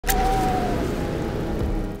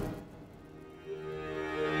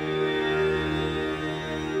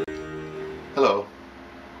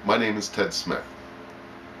name is Ted Smith,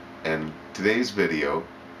 and today's video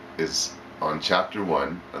is on Chapter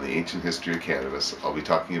 1 on the ancient history of cannabis. I'll be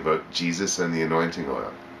talking about Jesus and the anointing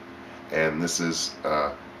oil. And this is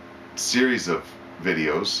a series of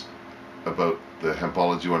videos about the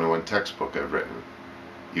Hempology 101 textbook I've written.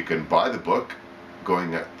 You can buy the book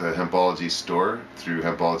going at the Hempology store through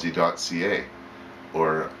hempology.ca,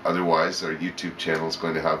 or otherwise our YouTube channel is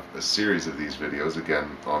going to have a series of these videos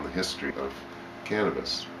again on the history of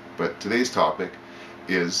cannabis. But today's topic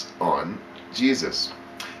is on Jesus.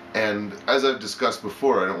 And as I've discussed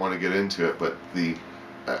before, I don't want to get into it, but the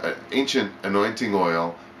ancient anointing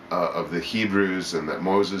oil of the Hebrews and that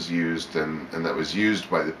Moses used and that was used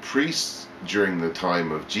by the priests during the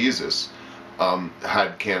time of Jesus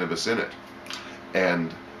had cannabis in it.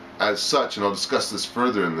 And as such, and I'll discuss this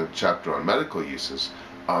further in the chapter on medical uses,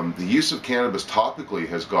 the use of cannabis topically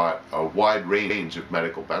has got a wide range of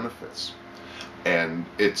medical benefits. And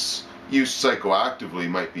its use psychoactively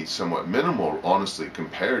might be somewhat minimal, honestly,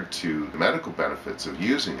 compared to the medical benefits of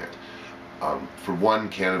using it. For one,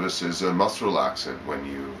 cannabis is a muscle relaxant when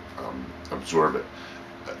you absorb it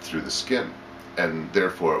through the skin, and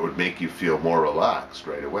therefore it would make you feel more relaxed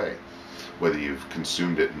right away, whether you've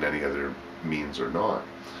consumed it in any other means or not.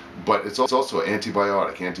 But it's also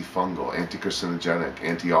antibiotic, antifungal, anticarcinogenic,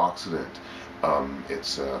 antioxidant.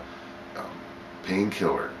 It's a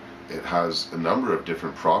painkiller. It has a number of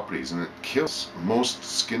different properties, and it kills most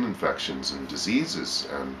skin infections and diseases,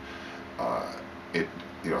 and it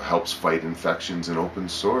helps fight infections and open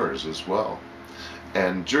sores as well.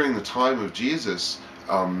 And during the time of Jesus,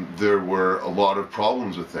 there were a lot of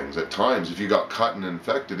problems with things. At times, if you got cut and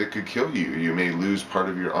infected, it could kill you. You may lose part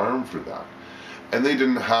of your arm for that. And they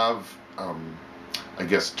didn't have, I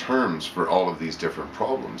guess, terms for all of these different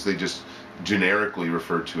problems. They just generically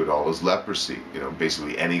referred to it all as leprosy.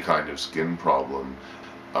 Basically any kind of skin problem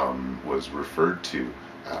was referred to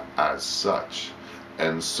as such.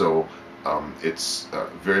 And so it's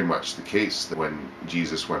very much the case that when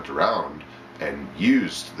Jesus went around and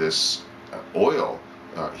used this oil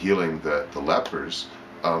healing the lepers,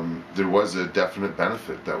 there was a definite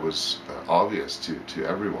benefit that was obvious to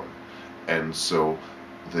everyone. And so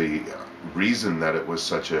the reason that it was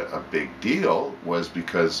such a big deal was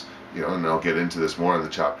because, and I'll get into this more in the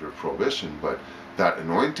chapter of Prohibition, but that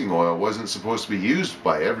anointing oil wasn't supposed to be used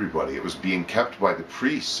by everybody. It was being kept by the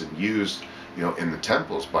priests and used, in the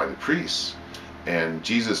temples by the priests. And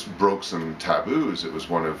Jesus broke some taboos. It was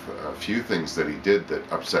one of a few things that he did that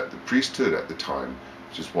upset the priesthood at the time,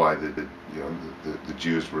 which is why the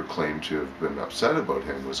Jews were claimed to have been upset about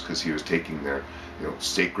him, was because he was taking their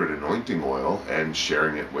sacred anointing oil and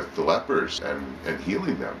sharing it with the lepers and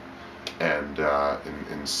healing them. And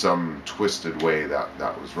in some twisted way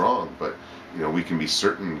that was wrong. But we can be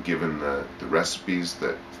certain, given the recipes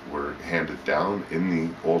that were handed down in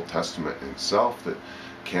the Old Testament itself, that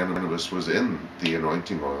cannabis was in the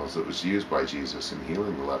anointing oils that was used by Jesus in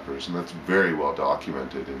healing the lepers, and that's very well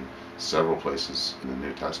documented in several places in the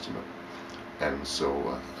New Testament. And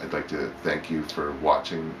so I'd like to thank you for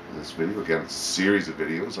watching this video. Again, it's a series of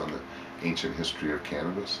videos on the ancient history of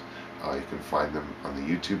cannabis. You can find them on the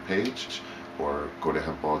YouTube page, or go to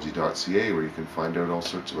hempology.ca, where you can find out all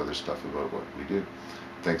sorts of other stuff about what we do.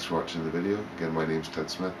 Thanks for watching the video. Again, my name's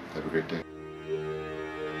Ted Smith. Have a great day.